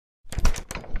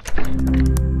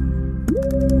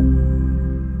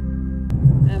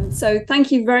So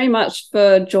thank you very much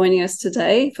for joining us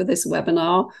today for this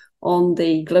webinar on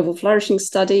the Global Flourishing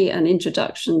Study and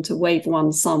Introduction to Wave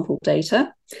 1 Sample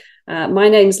Data. My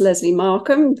name is Leslie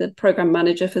Markham, the Programme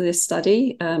Manager for this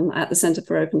study at the Centre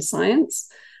for Open Science.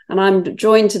 And I'm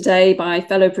joined today by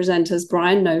fellow presenters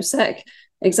Brian Nosek,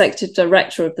 Executive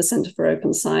Director of the Centre for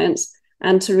Open Science,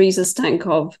 and Teresa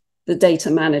Stankov, the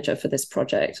Data Manager for this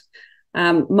project.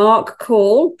 Mark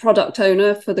Call, Product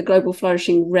Owner for the Global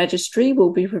Flourishing Registry,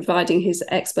 will be providing his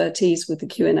expertise with the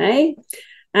Q&A.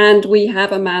 And we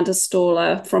have Amanda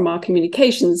Staller from our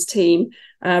communications team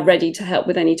ready to help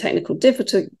with any technical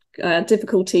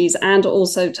difficulties and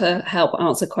also to help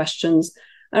answer questions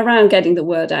around getting the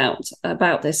word out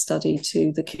about this study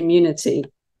to the community.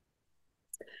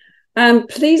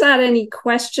 Please add any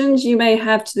questions you may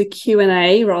have to the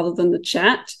Q&A rather than the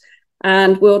chat.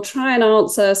 And we'll try and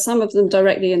answer some of them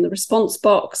directly in the response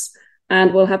box.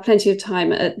 And we'll have plenty of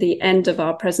time at the end of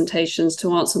our presentations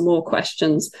to answer more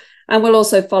questions. And we'll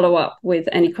also follow up with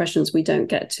any questions we don't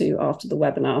get to after the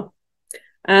webinar.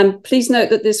 Please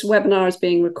note that this webinar is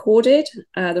being recorded.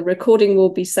 The recording will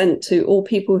be sent to all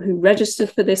people who registered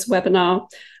for this webinar,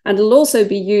 and it'll also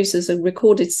be used as a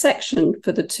recorded section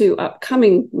for the 2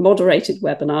 upcoming moderated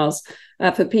webinars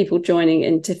for people joining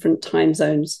in different time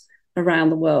zones around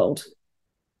the world.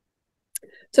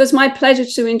 So it's my pleasure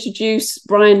to introduce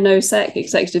Brian Nosek,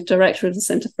 Executive Director of the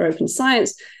Centre for Open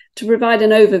Science, to provide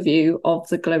an overview of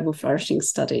the Global Flourishing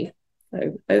Study.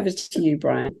 So over to you,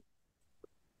 Brian.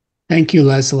 Thank you,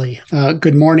 Leslie.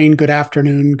 Good morning, good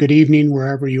afternoon, good evening,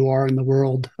 wherever you are in the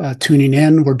world tuning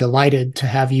in. We're delighted to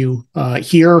have you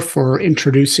here for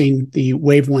introducing the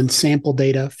Wave 1 sample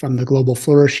data from the Global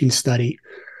Flourishing Study.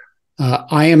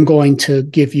 I am going to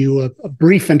give you a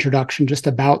brief introduction just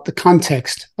about the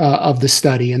context of the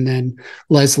study, and then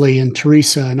Leslie and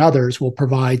Teresa and others will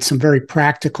provide some very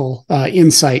practical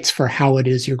insights for how it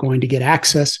is you're going to get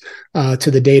access to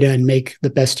the data and make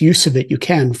the best use of it you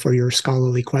can for your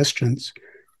scholarly questions.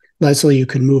 Leslie, you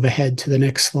can move ahead to the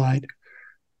next slide.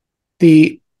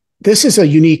 This is a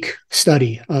unique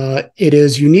study. It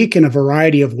is unique in a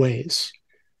variety of ways.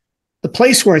 The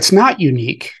place where it's not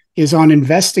unique is on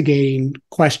investigating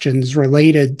questions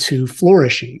related to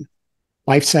flourishing,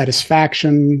 life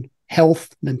satisfaction,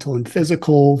 health, mental and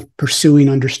physical, pursuing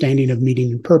understanding of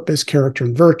meaning and purpose, character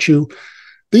and virtue.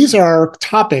 These are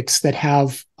topics that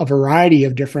have a variety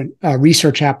of different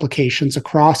research applications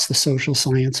across the social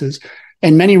sciences,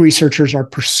 and many researchers are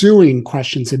pursuing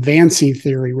questions, advancing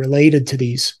theory related to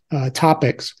these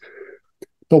topics.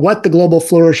 But what the Global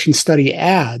Flourishing Study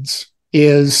adds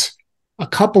is a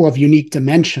couple of unique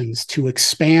dimensions to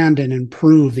expand and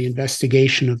improve the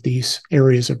investigation of these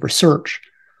areas of research.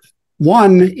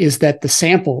 One is that the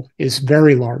sample is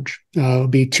very large. It'll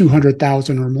be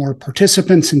 200,000 or more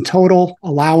participants in total,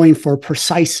 allowing for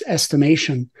precise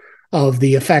estimation of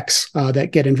the effects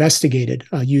that get investigated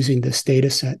using this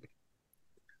data set.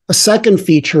 A second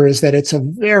feature is that it's a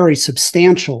very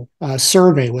substantial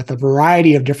survey with a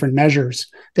variety of different measures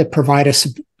that provide us a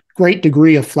great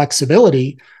degree of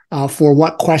flexibility for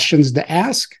what questions to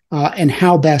ask and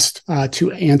how best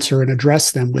to answer and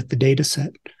address them with the data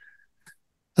set.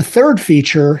 A third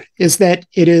feature is that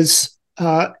it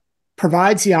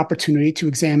provides the opportunity to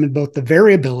examine both the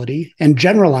variability and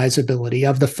generalizability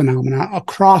of the phenomena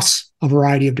across a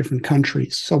variety of different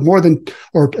countries. So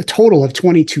a total of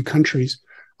 22 countries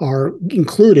are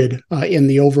included in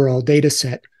the overall data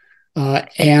set.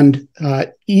 And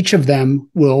each of them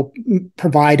will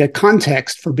provide a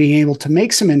context for being able to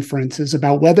make some inferences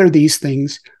about whether these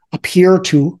things appear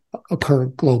to occur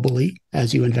globally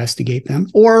as you investigate them,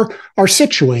 or are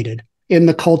situated in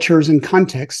the cultures and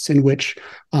contexts in which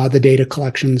the data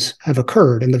collections have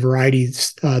occurred and the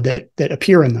varieties that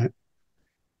appear in that.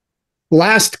 The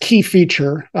last key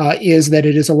feature is that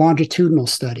it is a longitudinal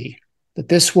study, that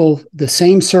the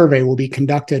same survey will be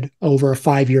conducted over a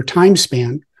 5-year time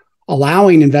span,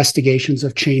 allowing investigations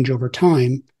of change over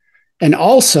time, and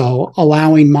also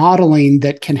allowing modeling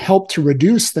that can help to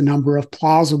reduce the number of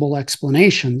plausible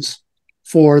explanations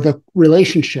for the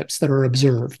relationships that are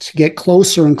observed, to get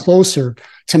closer and closer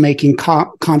to making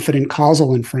confident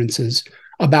causal inferences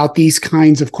about these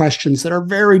kinds of questions that are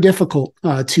very difficult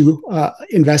to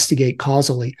investigate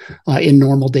causally in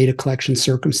normal data collection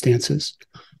circumstances.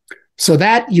 So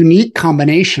that unique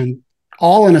combination,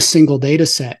 all in a single data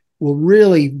set, will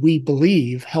really, we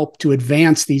believe, help to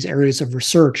advance these areas of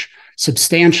research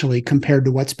substantially compared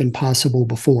to what's been possible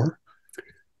before.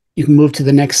 You can move to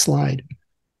the next slide.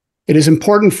 It is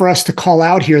important for us to call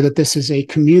out here that this is a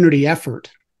community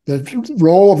effort. The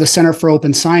role of the Center for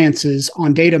Open Science is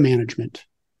on data management,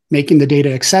 making the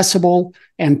data accessible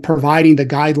and providing the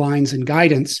guidelines and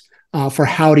guidance for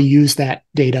how to use that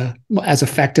data as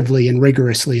effectively and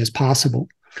rigorously as possible.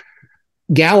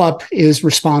 Gallup is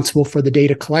responsible for the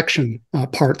data collection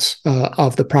parts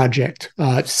of the project,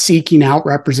 seeking out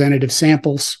representative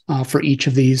samples for each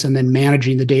of these and then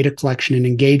managing the data collection and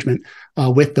engagement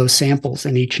with those samples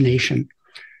in each nation.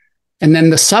 And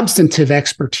then the substantive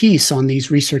expertise on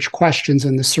these research questions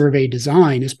and the survey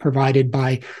design is provided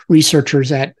by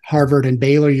researchers at Harvard and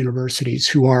Baylor universities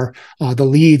who are the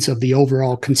leads of the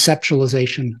overall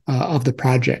conceptualization of the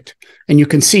project. And you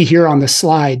can see here on the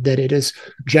slide that it is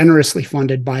generously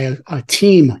funded by a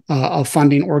team of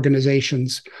funding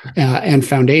organizations and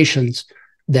foundations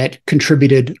that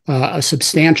contributed a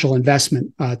substantial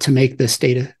investment to make this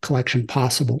data collection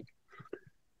possible.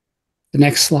 The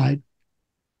next slide.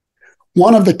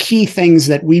 One of the key things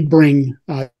that we bring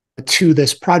to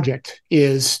this project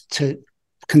is to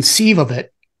conceive of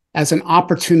it as an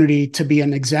opportunity to be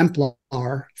an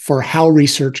exemplar for how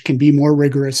research can be more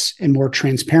rigorous and more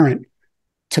transparent,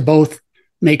 to both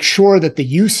make sure that the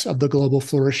use of the global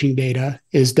flourishing data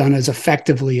is done as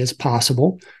effectively as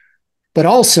possible, but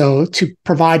also to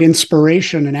provide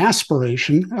inspiration and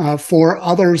aspiration for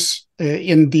others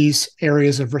in these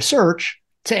areas of research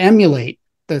to emulate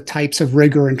the types of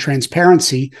rigor and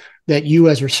transparency that you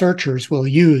as researchers will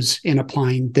use in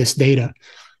applying this data.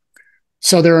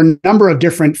 So there are a number of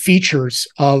different features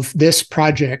of this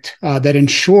project that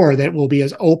ensure that it will be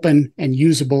as open and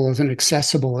usable and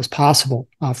accessible as possible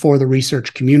for the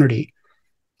research community.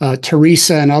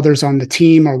 Teresa and others on the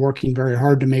team are working very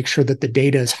hard to make sure that the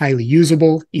data is highly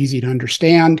usable, easy to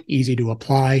understand, easy to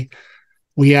apply.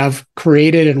 We have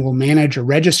created and will manage a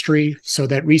registry so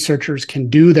that researchers can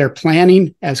do their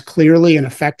planning as clearly and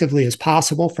effectively as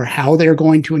possible for how they're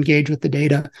going to engage with the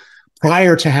data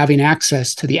prior to having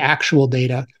access to the actual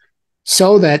data,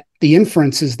 so that the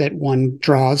inferences that one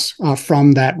draws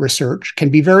from that research can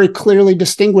be very clearly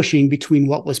distinguishing between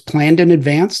what was planned in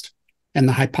advance and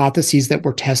the hypotheses that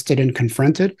were tested and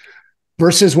confronted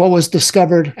versus what was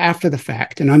discovered after the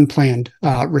fact and unplanned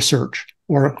research,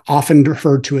 or often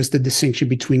referred to as the distinction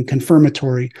between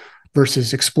confirmatory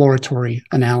versus exploratory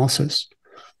analysis.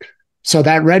 So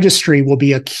that registry will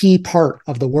be a key part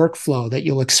of the workflow that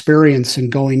you'll experience in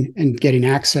going and getting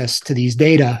access to these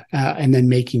data and then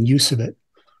making use of it.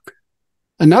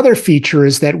 Another feature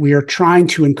is that we are trying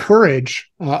to encourage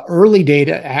early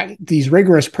data, these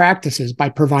rigorous practices, by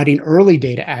providing early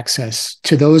data access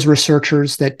to those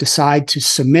researchers that decide to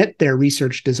submit their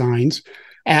research designs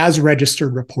as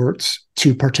registered reports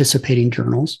to participating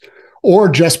journals, or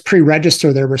just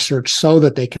pre-register their research so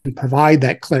that they can provide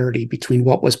that clarity between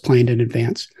what was planned in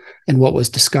advance and what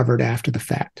was discovered after the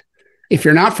fact. If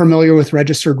you're not familiar with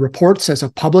registered reports as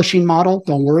a publishing model,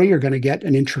 don't worry, you're going to get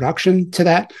an introduction to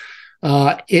that.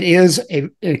 It is an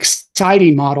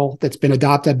exciting model that's been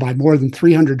adopted by more than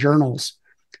 300 journals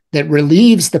that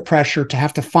relieves the pressure to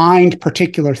have to find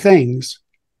particular things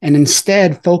and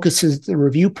instead focuses the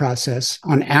review process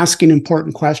on asking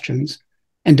important questions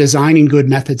and designing good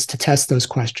methods to test those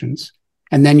questions.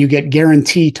 And then you get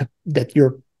guarantee that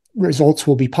your results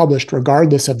will be published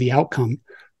regardless of the outcome,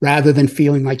 rather than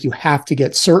feeling like you have to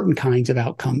get certain kinds of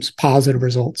outcomes, positive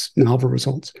results, novel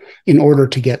results, in order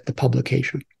to get the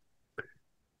publication.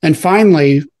 And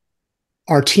finally,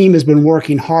 our team has been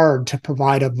working hard to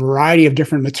provide a variety of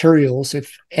different materials.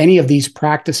 If any of these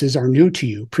practices are new to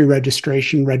you,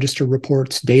 pre-registration, registered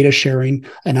reports, data sharing,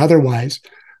 and otherwise,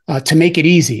 to make it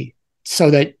easy so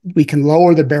that we can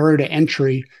lower the barrier to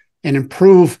entry and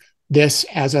improve this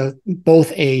as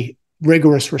both a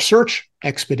rigorous research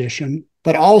expedition,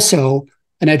 but also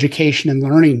an education and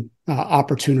learning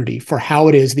opportunity for how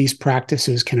it is these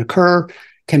practices can occur,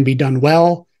 can be done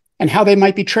well, and how they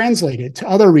might be translated to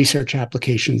other research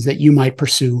applications that you might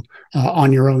pursue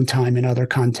on your own time in other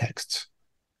contexts.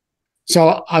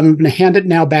 So I'm going to hand it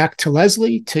now back to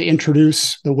Leslie to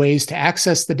introduce the ways to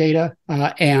access the data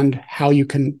and how you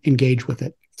can engage with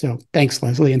it. So thanks,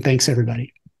 Leslie, and thanks,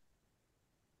 everybody.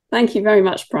 Thank you very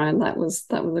much, Brian. That was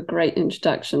a great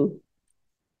introduction.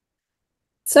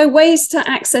 So ways to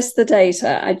access the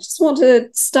data. I just want to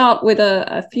start with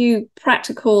a few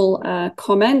practical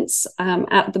comments.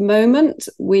 At the moment,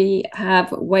 we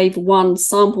have Wave 1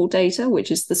 sample data,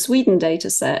 which is the Sweden data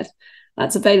set.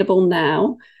 That's available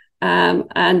now.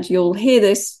 And you'll hear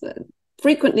this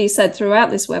frequently said throughout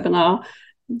this webinar.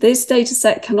 This data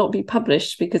set cannot be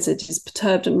published because it is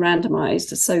perturbed and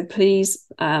randomized. So please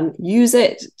use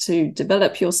it to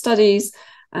develop your studies,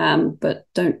 but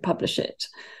don't publish it.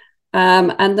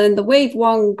 And then the Wave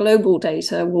 1 global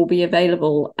data will be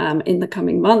available in the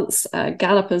coming months.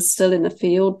 Gallup is still in the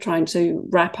field trying to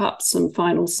wrap up some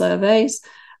final surveys.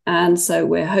 And so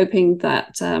we're hoping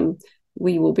that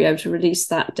we will be able to release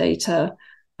that data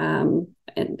in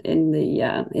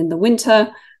the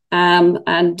winter.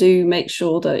 And do make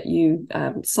sure that you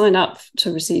sign up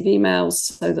to receive emails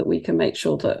so that we can make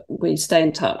sure that we stay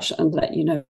in touch and let you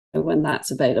know when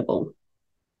that's available.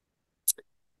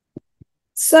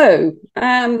 So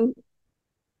Brian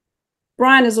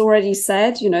has already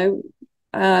said,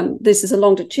 this is a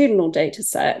longitudinal data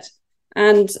set.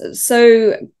 And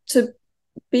so to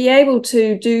be able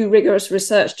to do rigorous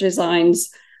research designs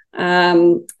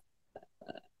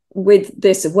with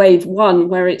this Wave 1,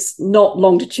 where it's not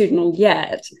longitudinal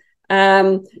yet,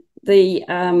 we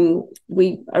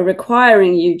are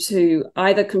requiring you to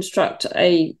either construct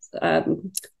a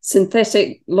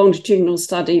synthetic longitudinal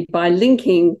study by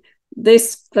linking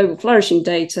this global flourishing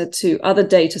data to other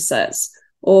data sets,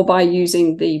 or by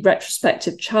using the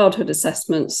retrospective childhood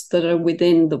assessments that are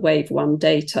within the Wave 1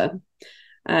 data.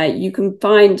 You can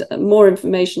find more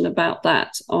information about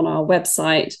that on our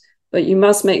website, but you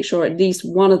must make sure at least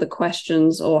one of the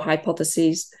questions or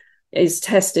hypotheses is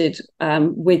tested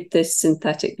with this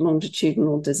synthetic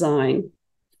longitudinal design.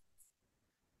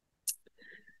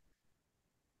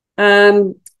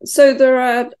 So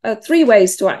there are 3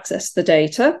 ways to access the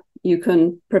data. You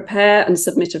can prepare and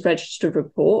submit a registered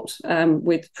report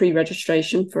with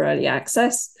pre-registration for early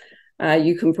access.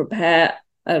 You can prepare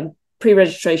a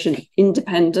pre-registration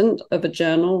independent of a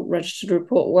journal registered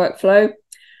report workflow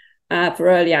for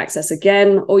early access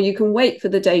again, or you can wait for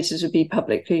the data to be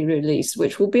publicly released,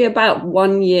 which will be about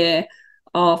 1 year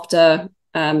after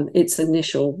its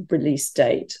initial release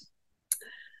date.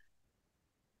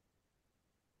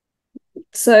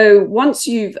 So once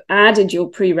you've added your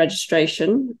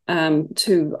pre-registration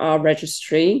to our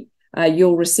registry,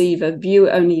 you'll receive a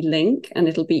view-only link, and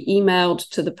it'll be emailed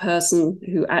to the person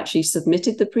who actually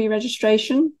submitted the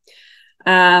pre-registration.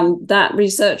 That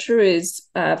researcher is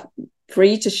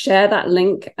free to share that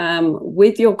link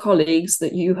with your colleagues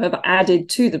that you have added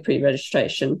to the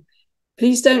pre-registration.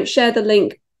 Please don't share the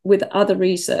link with other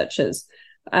researchers.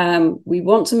 We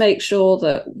want to make sure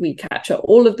that we capture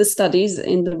all of the studies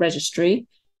in the registry.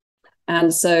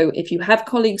 And so if you have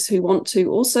colleagues who want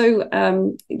to also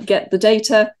get the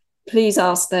data, please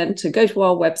ask them to go to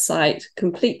our website,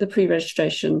 complete the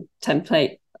pre-registration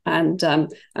template, and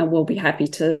we'll be happy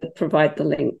to provide the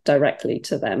link directly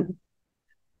to them.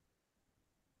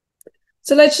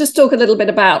 So let's just talk a little bit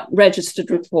about registered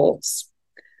reports.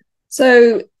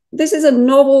 So this is a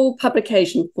novel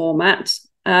publication format,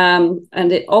 and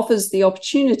it offers the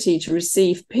opportunity to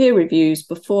receive peer reviews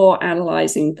before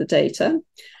analysing the data,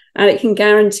 and it can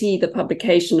guarantee the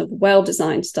publication of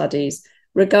well-designed studies,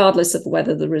 regardless of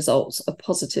whether the results are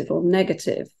positive or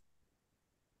negative.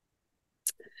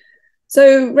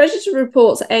 So registered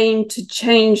reports aim to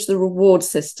change the reward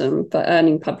system for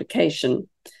earning publication.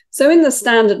 So in the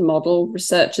standard model,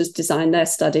 researchers design their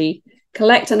study,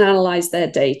 collect and analyse their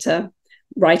data,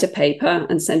 write a paper,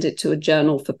 and send it to a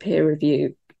journal for peer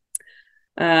review.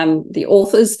 The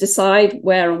authors decide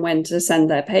where and when to send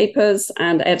their papers,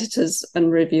 and editors and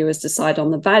reviewers decide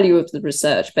on the value of the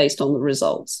research based on the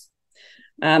results.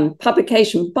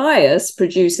 Publication bias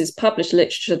produces published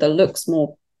literature that looks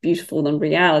more beautiful than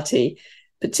reality,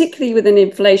 particularly with an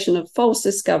inflation of false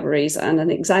discoveries and an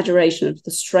exaggeration of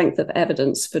the strength of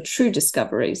evidence for true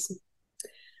discoveries.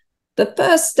 The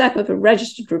first step of a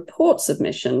registered report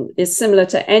submission is similar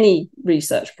to any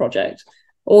research project.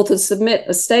 Authors submit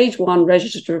a stage 1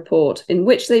 registered report in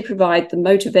which they provide the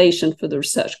motivation for the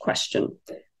research question,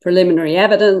 preliminary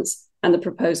evidence, and the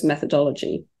proposed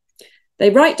methodology. They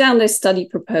write down their study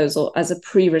proposal as a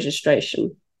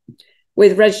pre-registration.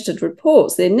 With registered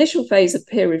reports, the initial phase of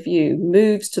peer review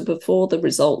moves to before the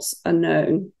results are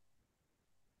known.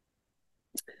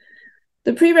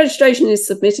 The pre-registration is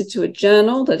submitted to a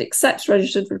journal that accepts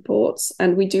registered reports,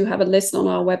 and we do have a list on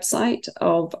our website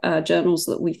of journals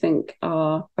that we think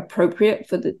are appropriate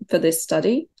for this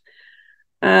study.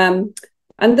 And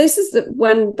this is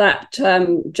when that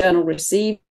journal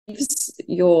receives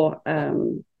your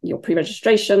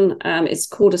pre-registration. It's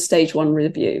called a stage 1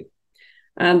 review.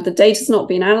 The data's not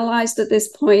been analysed at this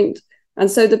point, and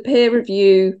so the peer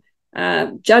review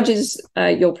judges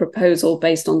your proposal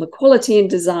based on the quality and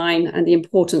design and the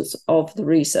importance of the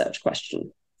research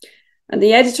question. And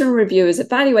the editor and reviewers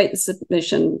evaluate the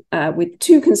submission with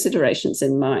 2 considerations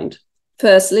in mind.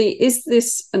 Firstly, is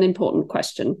this an important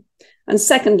question? And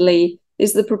secondly,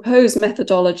 is the proposed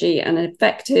methodology an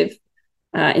effective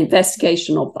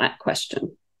investigation of that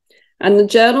question? And the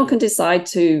journal can decide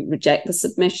to reject the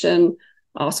submission,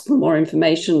 ask for more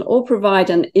information, or provide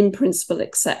an in-principle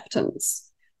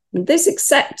acceptance. And this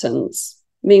acceptance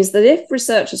means that if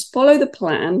researchers follow the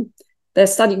plan, their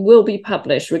study will be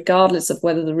published regardless of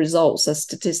whether the results are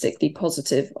statistically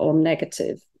positive or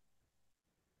negative.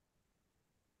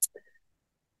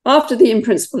 After the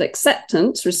in-principle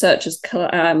acceptance, researchers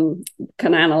can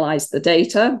analyze the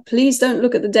data. Please don't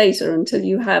look at the data until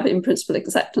you have in-principle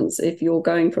acceptance if you're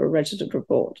going for a registered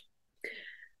report.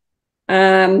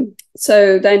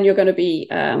 So then you're going to be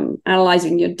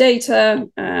analyzing your data,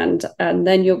 and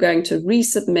then you're going to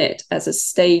resubmit as a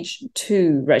stage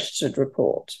 2 registered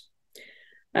report.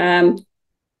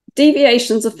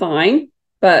 Deviations are fine,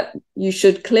 but you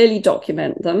should clearly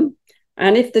document them.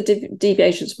 And if the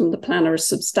deviations from the plan are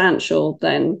substantial,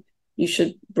 then you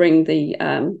should bring the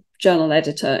journal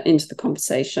editor into the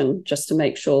conversation just to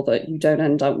make sure that you don't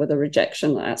end up with a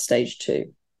rejection at stage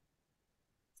 2.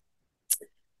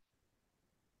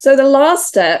 So the last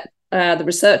step, the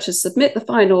researchers submit the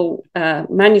final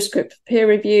manuscript for peer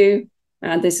review,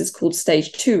 and this is called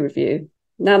stage 2 review.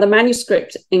 Now, the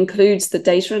manuscript includes the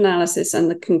data analysis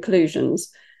and the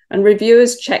conclusions, and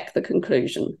reviewers check the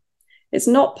conclusion. It's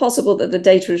not possible that the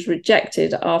data is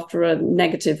rejected after a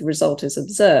negative result is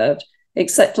observed,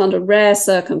 except under rare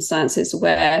circumstances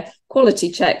where quality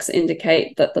checks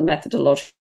indicate that the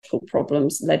methodological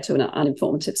problems led to an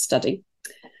uninformative study.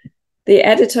 The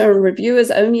editor and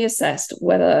reviewers only assessed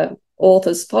whether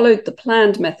authors followed the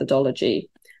planned methodology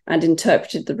and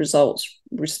interpreted the results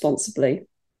responsibly.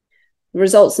 The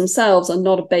results themselves are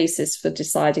not a basis for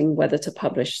deciding whether to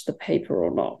publish the paper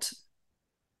or not.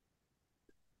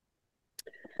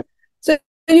 So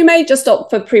you may just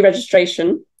opt for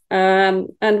pre-registration.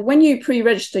 And when you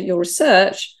pre-register your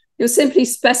research, you're simply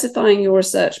specifying your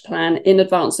research plan in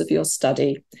advance of your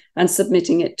study and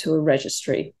submitting it to a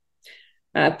registry.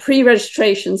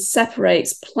 Pre-registration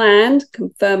separates planned,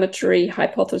 confirmatory,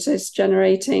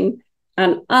 hypothesis-generating,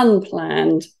 and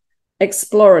unplanned,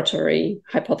 exploratory,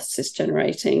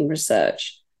 hypothesis-generating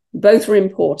research. Both are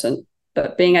important,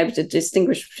 but being able to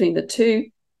distinguish between the two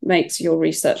makes your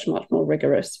research much more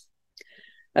rigorous.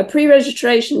 A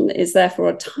pre-registration is therefore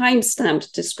a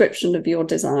time-stamped description of your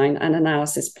design and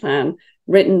analysis plan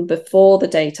written before the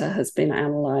data has been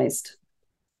analysed.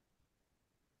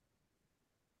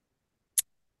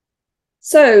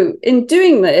 So in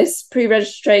doing this,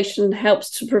 pre-registration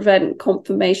helps to prevent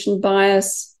confirmation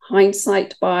bias,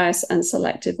 hindsight bias, and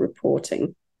selective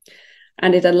reporting.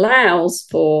 And it allows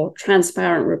for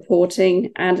transparent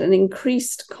reporting and an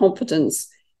increased confidence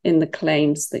in the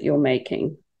claims that you're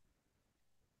making.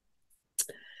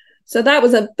 So that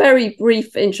was a very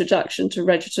brief introduction to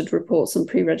registered reports and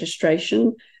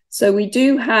pre-registration. So we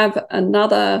do have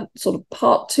another sort of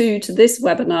part 2 to this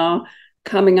webinar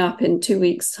coming up in 2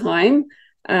 weeks' time.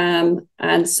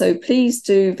 And so please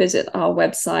do visit our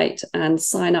website and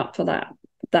sign up for that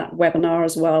webinar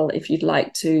as well if you'd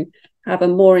like to have a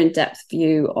more in-depth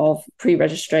view of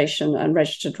pre-registration and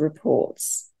registered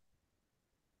reports.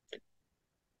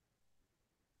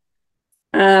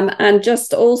 And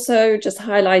just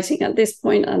highlighting at this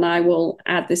point, and I will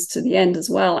add this to the end as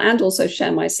well, and also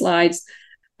share my slides.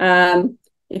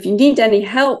 If you need any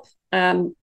help,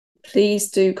 please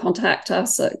do contact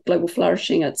us at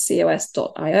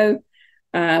globalflourishing@cos.io.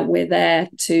 We're there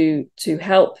to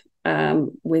help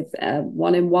with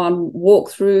one-on-one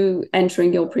walkthrough,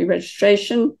 entering your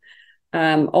pre-registration,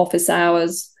 office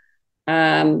hours,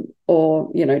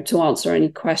 or to answer any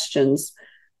questions.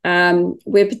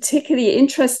 We're particularly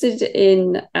interested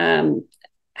in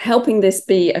helping this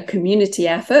be a community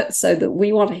effort, so that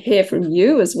we want to hear from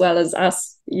you as well as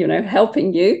us,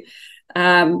 helping you.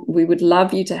 We would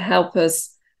love you to help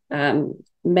us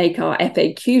make our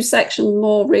FAQ section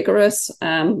more rigorous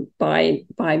by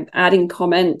adding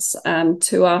comments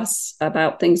to us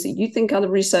about things that you think other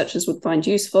researchers would find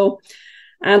useful.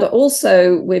 And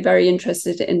also, we're very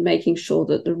interested in making sure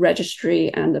that the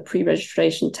registry and the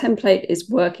pre-registration template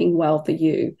is working well for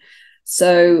you.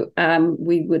 So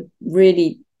we would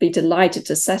really be delighted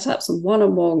to set up some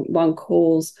one-on-one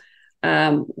calls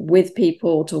with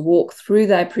people to walk through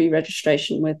their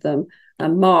pre-registration with them.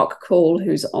 And Mark Call,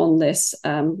 who's on this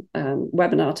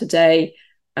webinar today,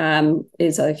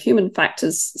 is a human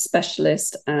factors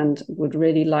specialist and would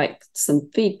really like some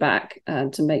feedback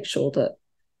to make sure that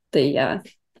the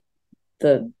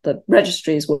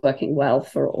registry is working well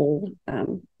for all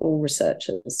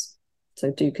researchers.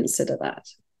 So do consider that.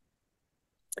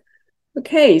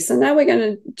 Okay, so now we're going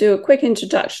to do a quick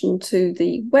introduction to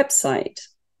the website.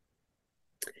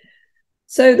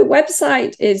 So the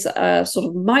website is a sort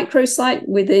of microsite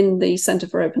within the Centre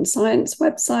for Open Science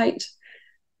website.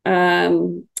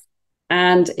 And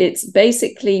it's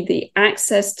basically the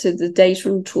access to the data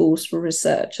and tools for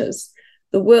researchers.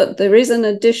 There is an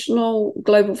additional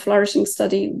Global Flourishing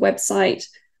Study website,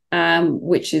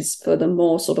 which is for the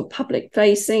more sort of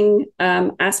public-facing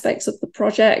aspects of the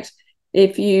project.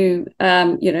 If you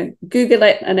Google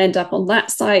it and end up on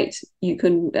that site, you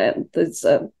can. There's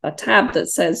a tab that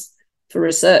says for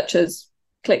researchers.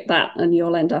 Click that, and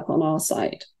you'll end up on our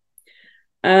site.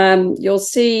 You'll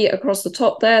see across the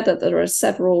top there that there are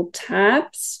several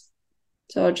tabs.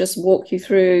 So I'll just walk you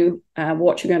through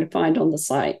what you're going to find on the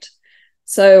site.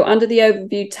 So under the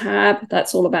overview tab,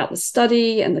 that's all about the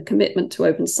study and the commitment to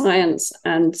open science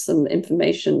and some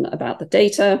information about the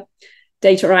data.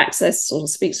 Data access sort of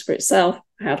speaks for itself,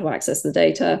 how to access the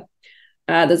data.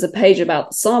 There's a page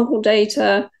about the sample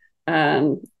data.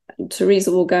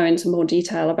 Teresa will go into more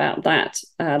detail about that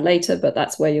later, but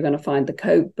that's where you're going to find the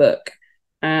code book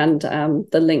and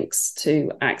the links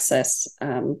to access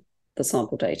the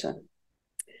sample data.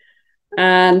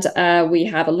 And we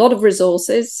have a lot of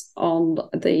resources on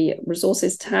the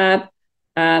resources tab.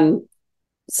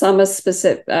 Some are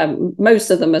specific,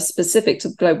 most of them are specific to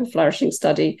the Global Flourishing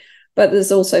Study, but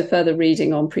there's also further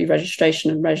reading on pre-registration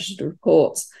and registered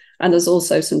reports. And there's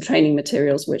also some training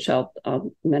materials, which I'll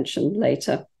mention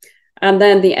later. And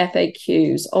then the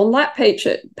FAQs. On that page,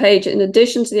 in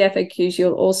addition to the FAQs,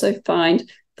 you'll also find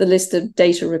the list of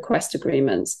data request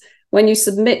agreements. When you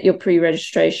submit your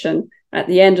pre-registration, at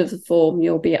the end of the form,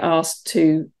 you'll be asked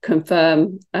to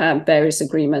confirm various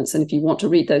agreements. And if you want to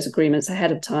read those agreements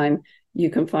ahead of time, you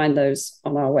can find those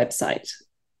on our website.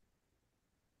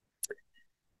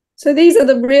 So these are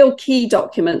the real key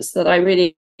documents that I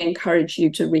really encourage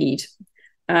you to read.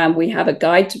 We have a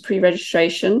guide to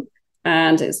pre-registration,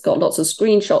 and it's got lots of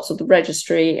screenshots of the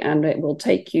registry, and it will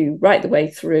take you right the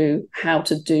way through how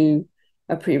to do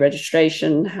a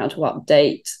pre-registration, how to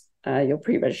update your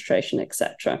pre-registration,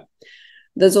 etc.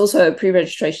 There's also a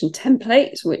pre-registration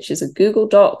template, which is a Google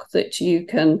Doc that you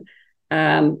can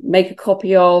make a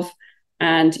copy of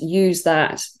and use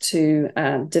that to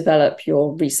develop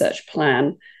your research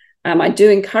plan. I do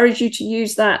encourage you to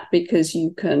use that because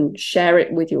you can share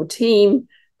it with your team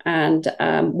and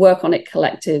work on it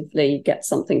collectively, get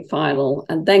something final,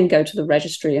 and then go to the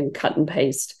registry and cut and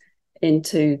paste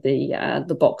into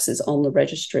the boxes on the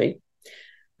registry.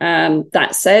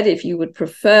 That said, if you would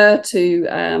prefer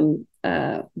to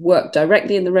work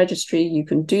directly in the registry, you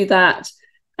can do that,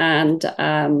 and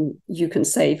you can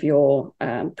save your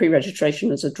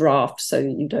pre-registration as a draft so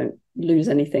you don't lose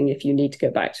anything if you need to go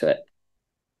back to it.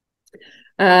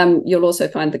 You'll also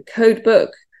find the code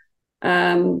book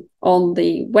on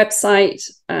the website.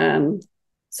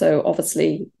 So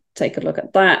obviously take a look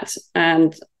at that.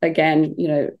 And again,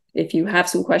 if you have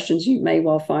some questions, you may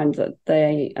well find that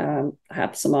they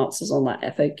have some answers on that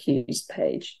FAQs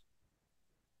page.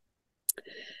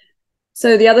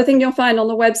 So the other thing you'll find on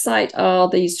the website are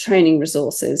these training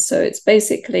resources. So it's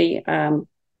basically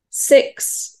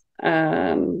 6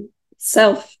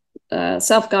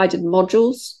 self-guided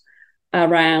modules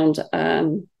around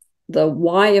the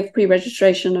why of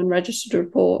pre-registration and registered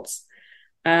reports.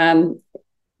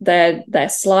 They're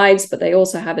slides, but they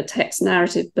also have a text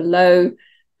narrative below,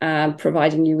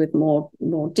 providing you with more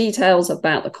details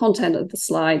about the content of the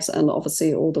slides and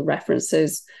obviously all the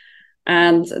references.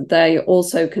 And they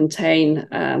also contain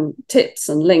tips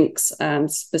and links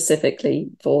specifically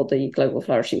for the Global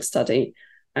Flourishing Study,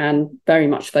 and very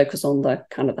much focus on the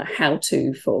kind of the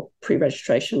how-to for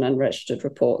pre-registration and registered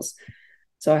reports.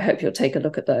 So I hope you'll take a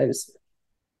look at those.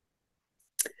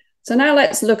 So now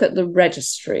let's look at the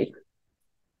registry.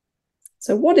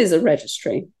 So what is a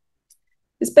registry?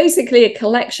 It's basically a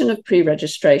collection of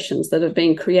pre-registrations that have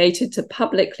been created to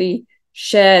publicly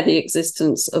share the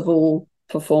existence of all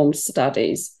performed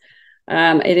studies.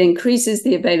 It increases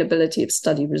the availability of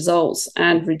study results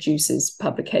and reduces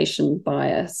publication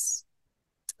bias.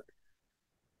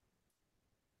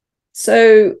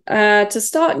 So to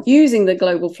start using the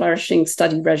Global Flourishing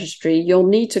Study Registry, you'll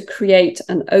need to create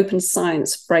an Open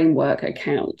Science Framework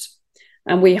account.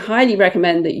 And we highly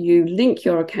recommend that you link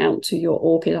your account to your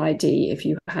ORCID ID if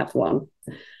you have one.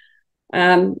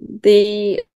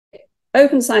 The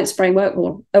Open Science Framework,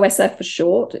 or OSF for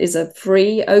short, is a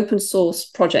free open source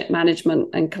project management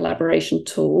and collaboration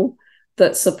tool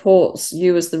that supports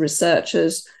you as the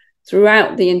researchers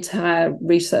throughout the entire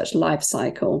research life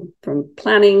cycle, from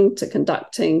planning to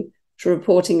conducting to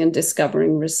reporting and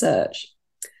discovering research.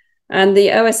 And the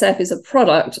OSF is a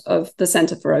product of the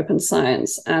Centre for Open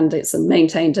Science, and it's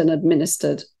maintained and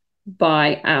administered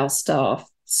by our staff.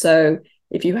 So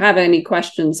if you have any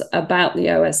questions about the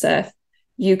OSF,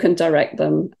 you can direct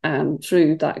them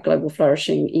through that Global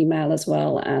Flourishing email as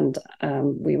well, and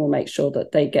we will make sure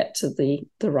that they get to the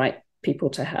right people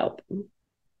to help.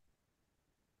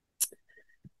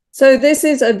 So this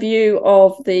is a view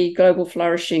of the Global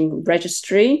Flourishing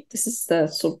Registry. This is the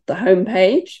sort of the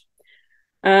homepage.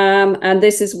 And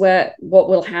this is what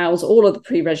will house all of the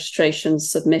pre-registrations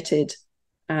submitted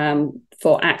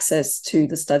for access to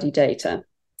the study data.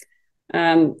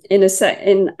 In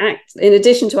addition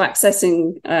to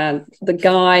accessing the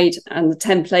guide and the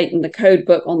template and the code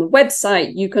book on the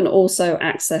website, you can also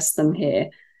access them here.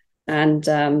 And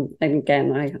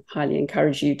again, I highly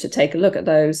encourage you to take a look at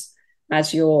those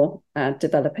as you're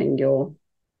developing your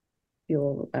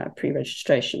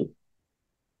pre-registration.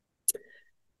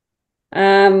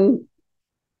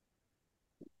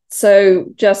 So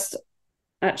just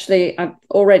actually, I've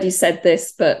already said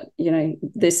this, but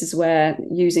this is where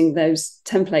using those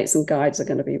templates and guides are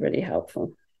going to be really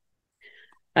helpful.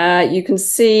 You can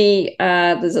see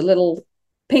there's a little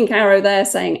pink arrow there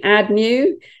saying add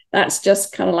new. That's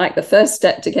just kind of like the first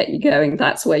step to get you going.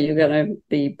 That's where you're going to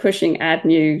be pushing add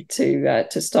new to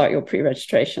start your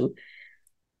pre-registration.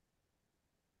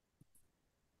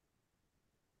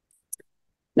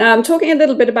 Now, I'm talking a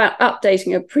little bit about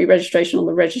updating a pre-registration on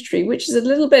the registry, which is a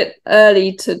little bit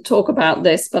early to talk about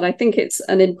this, but I think it's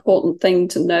an important thing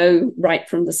to know right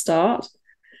from the start.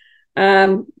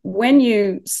 When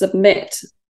you submit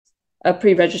a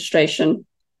pre-registration,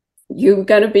 you're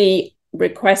going to be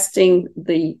requesting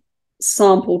the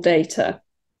sample data.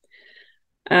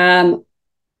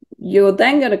 You're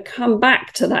then going to come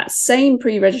back to that same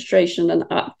pre-registration and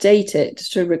update it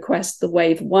to request the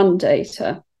Wave 1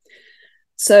 data.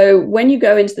 So when you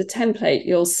go into the template,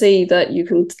 you'll see that you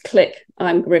can click,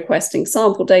 I'm requesting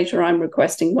sample data, I'm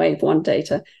requesting Wave 1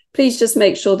 data. Please just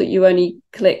make sure that you only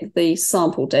click the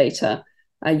sample data.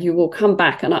 You will come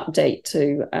back and update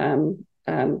to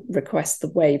request the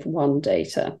Wave 1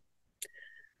 data.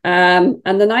 And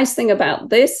the nice thing about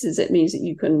this is it means that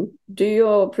you can do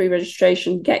your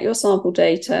pre-registration, get your sample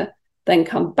data, then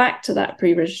come back to that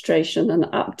pre-registration and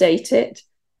update it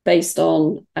based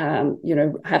on,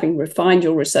 having refined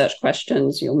your research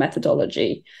questions, your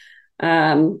methodology,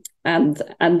 and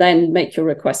then make your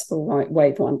request for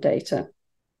Wave 1 data.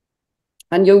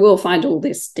 And you will find all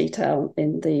this detail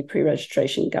in the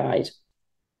pre-registration guide.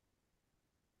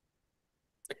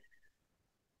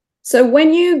 So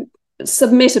when you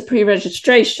submit a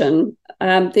pre-registration,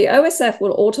 the OSF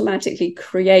will automatically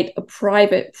create a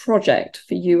private project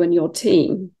for you and your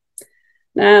team.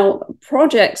 Now,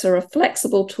 projects are a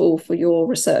flexible tool for your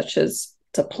researchers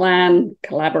to plan,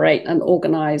 collaborate, and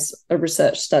organize a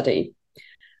research study.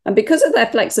 And because of their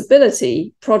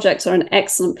flexibility, projects are an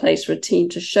excellent place for a team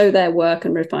to show their work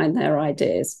and refine their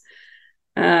ideas.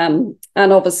 And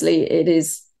obviously, it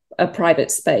is a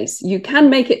private space. You can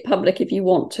make it public if you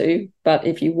want to, but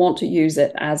if you want to use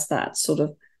it as that sort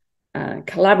of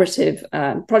collaborative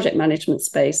project management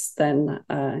space, then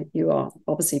you are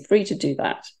obviously free to do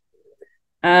that.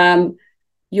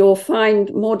 You'll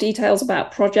find more details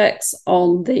about projects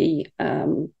on the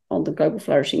Global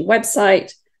Flourishing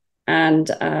website, and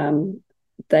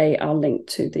they are linked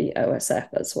to the OSF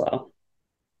as well.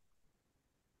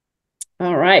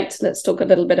 All right, let's talk a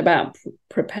little bit about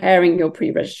preparing your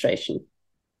pre-registration.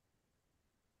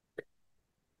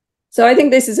 So I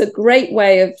think this is a great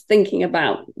way of thinking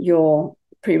about your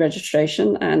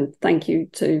pre-registration, and thank you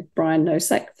to Brian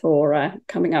Nosek for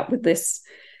coming up with this.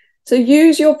 So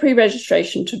use your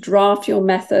pre-registration to draft your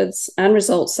methods and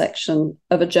results section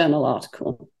of a journal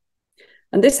article.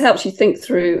 And this helps you think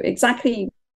through exactly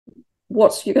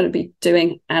what you're going to be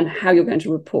doing and how you're going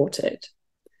to report it.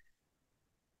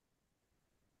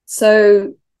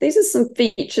 So these are some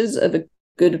features of a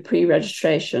good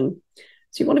pre-registration.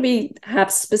 So you want to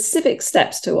have specific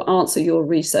steps to answer your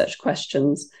research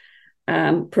questions,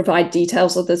 provide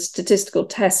details of the statistical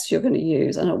tests you're going to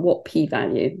use and at what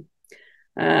p-value.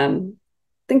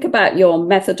 Think about your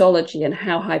methodology and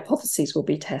how hypotheses will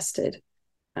be tested.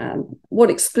 What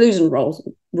exclusion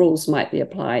rules might be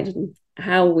applied, and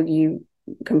how will you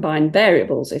combine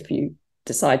variables if you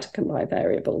decide to combine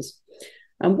variables,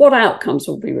 and what outcomes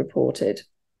will be reported.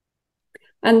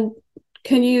 And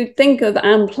can you think of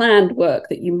unplanned work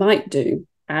that you might do?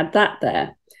 Add that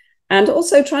there. And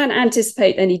also try and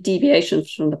anticipate any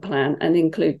deviations from the plan and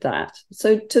include that.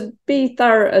 So to be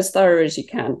thorough as you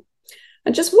can.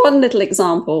 And just one little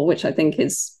example, which I think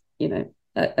is,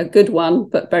 a good one,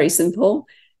 but very simple,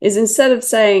 is instead of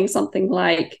saying something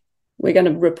like, we're going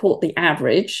to report the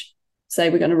average, say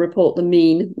we're going to report the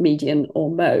mean, median, or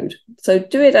mode. So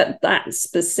do it at that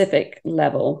specific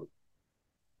level.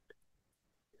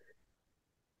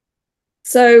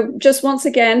 So just once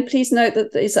again, please note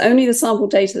that it's only the sample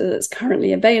data that's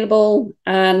currently available,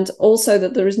 and also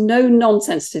that there is no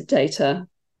non-sensitive data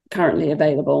currently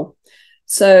available.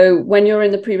 So when you're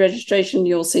in the pre-registration,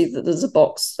 you'll see that there's a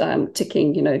box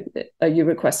ticking, are you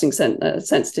requesting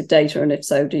sensitive data? And if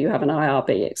so, do you have an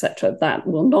IRB, etc.? That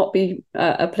will not be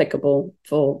applicable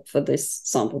for this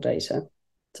sample data.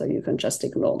 So you can just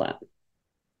ignore that.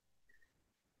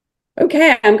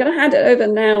 Okay, I'm going to hand it over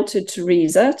now to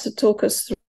Teresa to talk us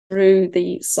through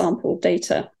the sample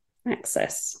data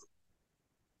access.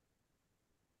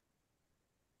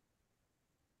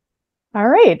 All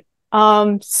right.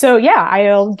 So yeah,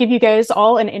 I'll give you guys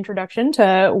all an introduction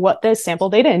to what the sample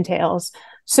data entails.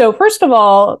 So first of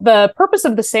all, the purpose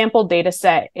of the sample data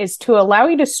set is to allow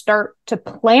you to start to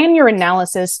plan your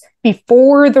analysis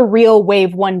before the real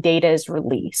Wave 1 data is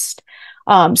released.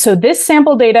 So this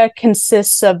sample data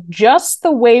consists of just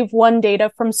the Wave 1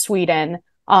 data from Sweden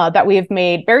that we have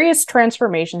made various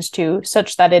transformations to,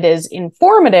 such that it is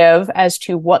informative as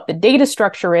to what the data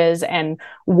structure is and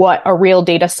what a real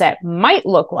data set might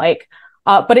look like,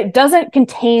 but it doesn't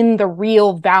contain the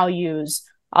real values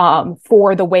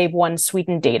for the Wave 1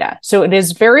 Sweden data. So it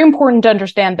is very important to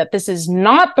understand that this is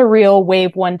not the real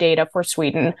Wave 1 data for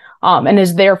Sweden and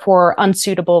is therefore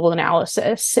unsuitable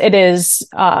analysis. It is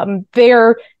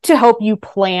there to help you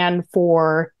plan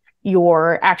for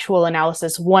your actual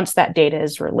analysis once that data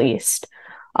is released.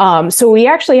 So we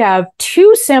actually have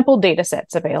two sample data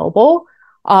sets available.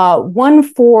 One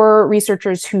for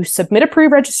researchers who submit a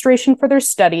pre-registration for their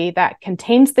study that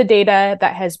contains the data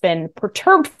that has been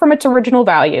perturbed from its original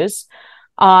values,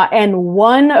 and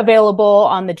one available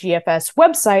on the GFS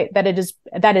website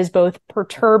that is both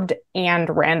perturbed and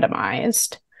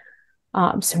randomized.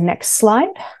 So next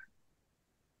slide.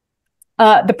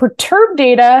 The perturbed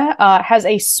data has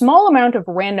a small amount of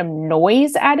random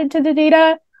noise added to the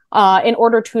data in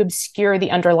order to obscure the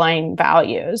underlying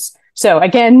values. So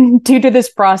again, due to this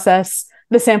process,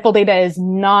 the sample data is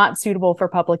not suitable for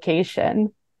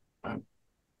publication.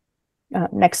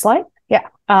 Next slide.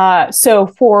 Yeah. So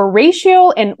for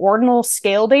ratio and ordinal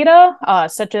scale data,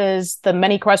 such as the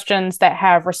many questions that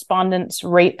have respondents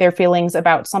rate their feelings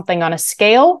about something on a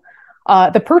scale,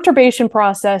 the perturbation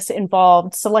process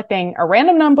involved selecting a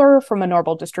random number from a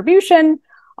normal distribution,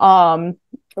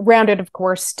 rounded, of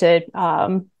course,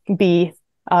 to be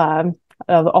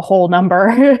a whole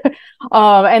number,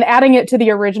 and adding it to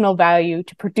the original value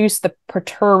to produce the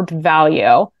perturbed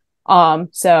value.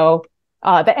 So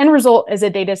the end result is a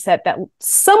data set that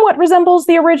somewhat resembles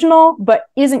the original, but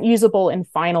isn't usable in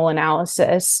final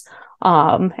analysis.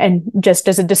 And just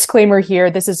as a disclaimer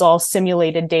here, this is all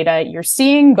simulated data you're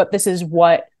seeing, but this is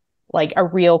what like a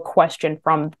real question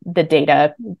from the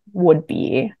data would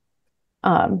be.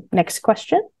 Next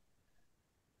question.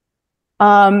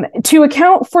 To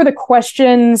account for the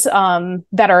questions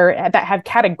that have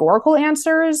categorical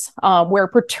answers, where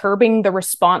perturbing the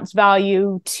response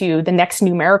value to the next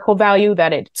numerical value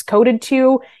that it's coded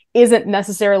to isn't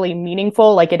necessarily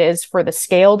meaningful like it is for the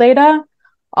scale data,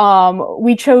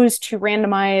 we chose to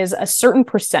randomize a certain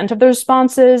percent of the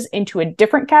responses into a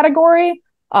different category,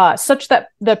 such that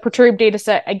the perturbed data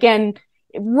set, again,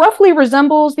 roughly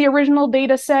resembles the original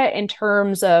data set in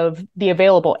terms of the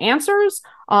available answers,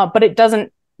 but it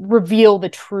doesn't reveal the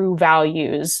true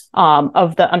values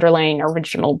of the underlying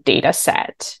original data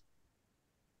set.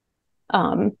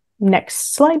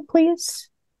 Next slide, please.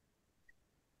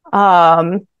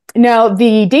 Now,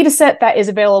 the data set that is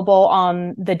available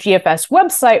on the GFS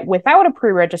website without a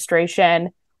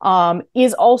pre-registration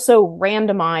is also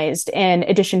randomized in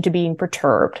addition to being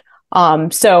perturbed.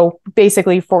 So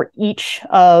basically for each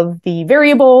of the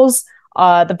variables,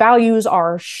 the values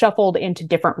are shuffled into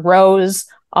different rows,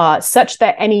 such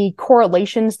that any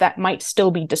correlations that might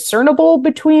still be discernible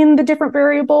between the different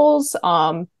variables,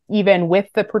 even with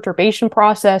the perturbation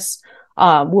process,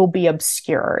 will be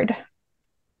obscured.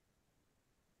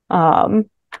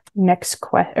 Next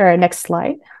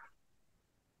slide.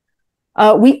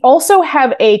 We also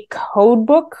have a code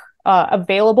book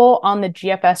available on the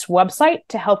GFS website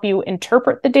to help you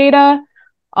interpret the data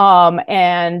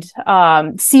and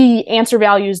see answer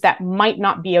values that might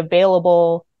not be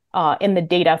available in the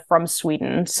data from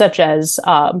Sweden, such as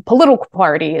political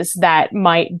parties that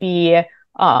might be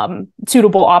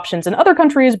suitable options in other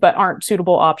countries, but aren't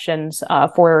suitable options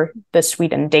for the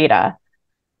Sweden data.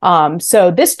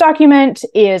 So this document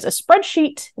is a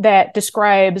spreadsheet that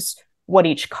describes what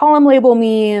each column label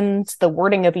means, the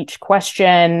wording of each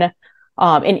question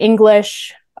in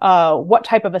English, what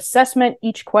type of assessment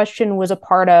each question was a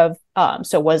part of.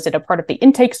 So was it a part of the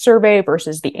intake survey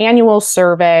versus the annual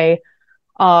survey?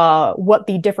 what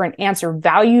the different answer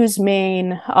values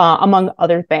mean, among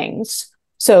other things.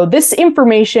 So this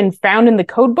information found in the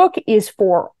codebook is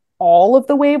for all of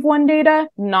the Wave 1 data,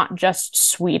 not just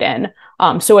Sweden.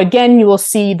 So again, you will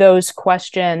see those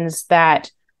questions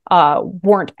that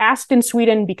weren't asked in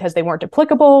Sweden because they weren't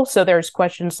applicable. So there's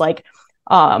questions like,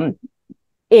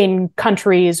 in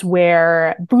countries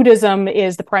where Buddhism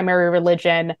is the primary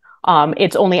religion,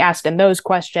 it's only asked in those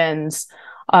questions,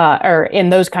 or in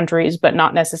those countries, but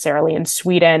not necessarily in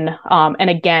Sweden. And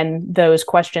again, those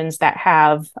questions that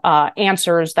have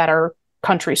answers that are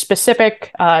country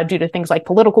specific due to things like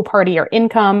political party or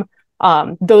income,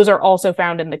 those are also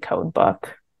found in the code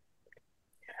book.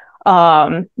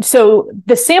 So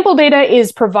the sample data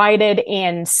is provided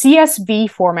in CSV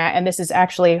format, and this is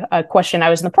actually a question I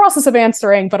was in the process of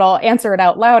answering, but I'll answer it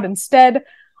out loud instead.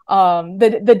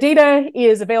 The data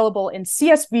is available in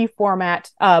CSV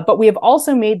format, but we have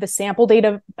also made the sample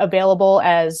data available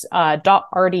as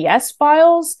 .rds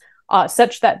files,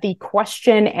 such that the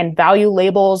question and value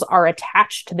labels are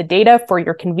attached to the data for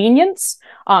your convenience.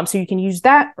 So you can use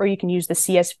that, or you can use the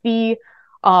CSV.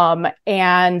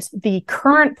 And the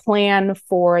current plan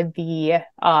for the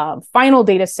final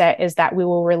data set is that we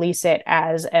will release it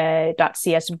as a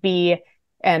 .csv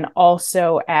and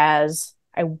also as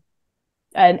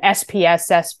an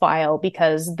SPSS file,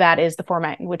 because that is the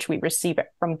format in which we receive it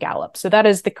from Gallup. So that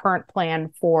is the current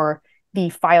plan for the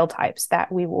file types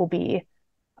that we will be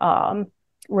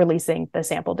releasing the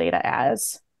sample data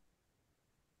as.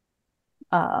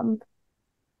 And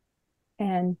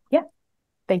yeah.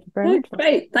 Thank you very much.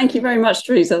 Great. Thank you very much,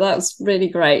 Teresa. That's really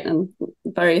great and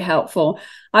very helpful.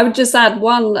 I would just add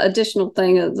one additional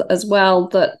thing as well,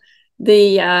 that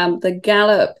the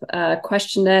Gallup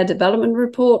questionnaire development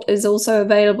report is also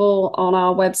available on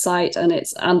our website, and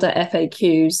it's under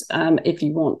FAQs if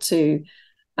you want to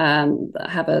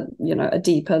have a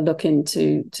deeper look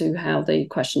into how the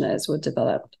questionnaires were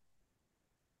developed.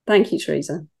 Thank you,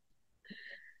 Teresa.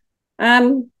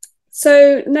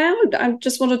 So now I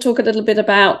just want to talk a little bit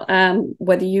about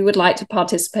whether you would like to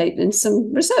participate in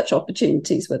some research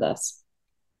opportunities with us.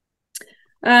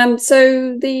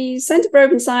 So the Centre for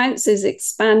Open Science is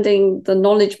expanding the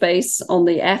knowledge base on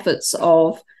the efforts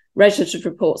of registered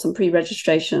reports and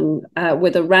pre-registration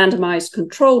with a randomized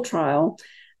control trial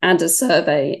and a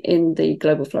survey in the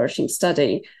Global Flourishing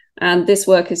Study. And this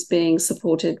work is being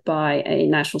supported by a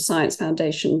National Science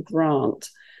Foundation grant.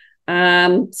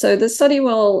 So the study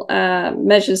will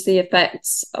measures the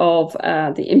effects of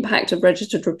the impact of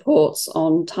registered reports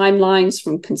on timelines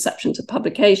from conception to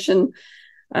publication,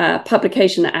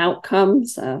 publication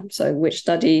outcomes, so which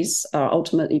studies are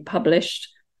ultimately published,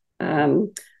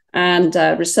 and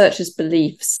researchers'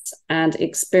 beliefs and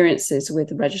experiences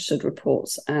with registered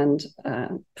reports and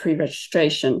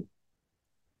pre-registration.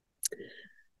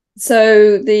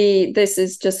 So this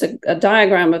is just a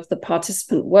diagram of the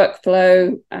participant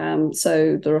workflow.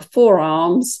 So there are 4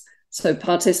 arms. So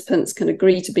participants can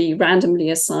agree to be randomly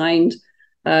assigned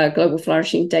a Global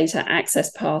Flourishing data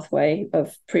access pathway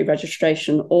of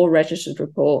pre-registration or registered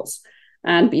reports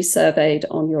and be surveyed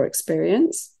on your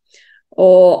experience,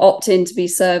 or opt in to be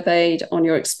surveyed on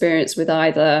your experience with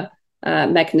either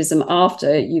mechanism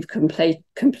after you've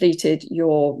completed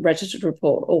your registered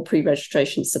report or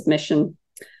pre-registration submission.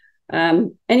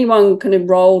 Anyone can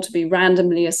enroll to be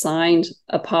randomly assigned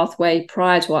a pathway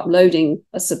prior to uploading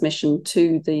a submission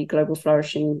to the Global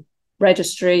Flourishing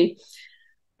registry.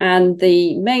 And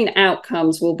the main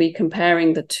outcomes will be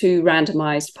comparing the 2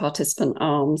 randomized participant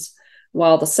arms,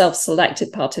 while the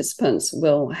self-selected participants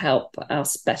will help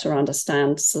us better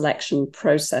understand selection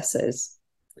processes.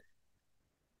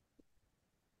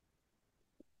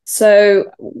 So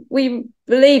we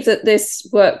believe that this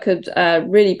work could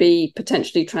really be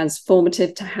potentially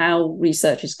transformative to how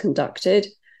research is conducted.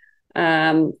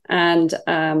 And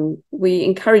we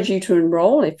encourage you to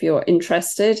enroll if you're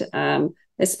interested,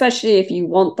 especially if you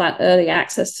want that early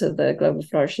access to the Global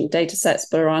Flourishing datasets,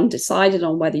 but are undecided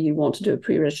on whether you want to do a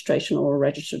pre-registration or a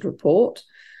registered report,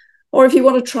 or if you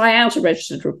want to try out a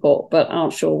registered report but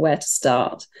aren't sure where to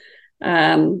start.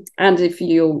 And if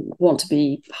you want to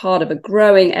be part of a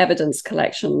growing evidence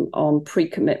collection on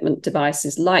pre-commitment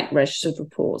devices like registered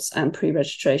reports and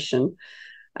pre-registration,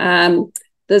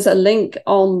 there's a link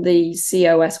on the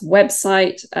COS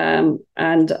website.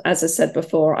 And as I said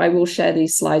before, I will share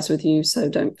these slides with you, so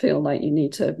don't feel like you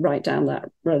need to write down that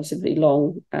relatively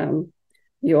long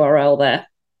URL there.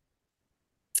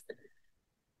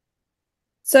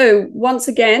 So once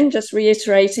again, just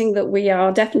reiterating that we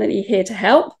are definitely here to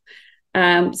help.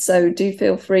 So do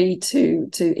feel free to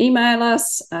email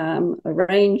us,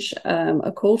 arrange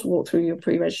a call to walk through your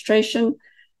pre-registration.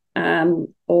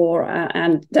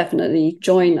 and definitely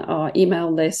join our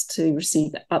email list to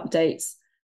receive updates